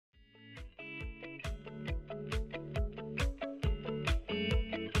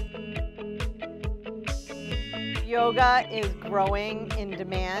Yoga is growing in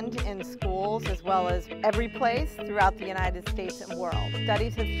demand in schools as well as every place throughout the United States and world.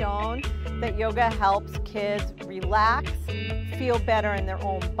 Studies have shown that yoga helps kids relax, feel better in their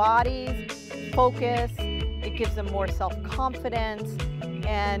own bodies, focus, it gives them more self-confidence,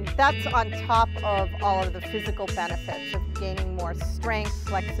 and that's on top of all of the physical benefits of gaining more strength,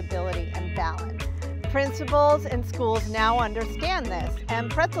 flexibility, and balance. Principals in schools now understand this, and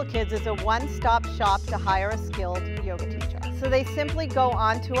Pretzel Kids is a one-stop shop to hire a skilled yoga teacher. So they simply go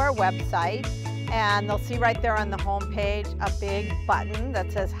onto our website and they'll see right there on the home page a big button that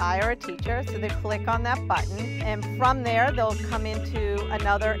says hire a teacher. So they click on that button, and from there they'll come into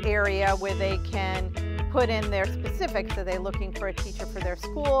another area where they can put in their specifics. Are they looking for a teacher for their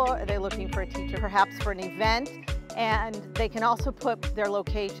school? Are they looking for a teacher perhaps for an event? And they can also put their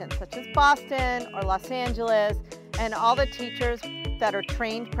locations, such as Boston or Los Angeles, and all the teachers that are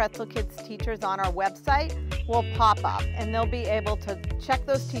trained Pretzel Kids teachers on our website will pop up, and they'll be able to check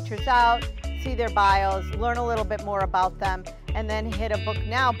those teachers out, see their bios, learn a little bit more about them, and then hit a Book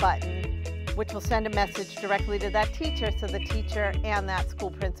Now button, which will send a message directly to that teacher so the teacher and that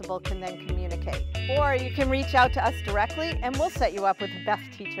school principal can then communicate. Or you can reach out to us directly and we'll set you up with the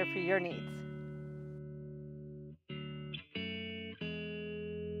best teacher for your needs.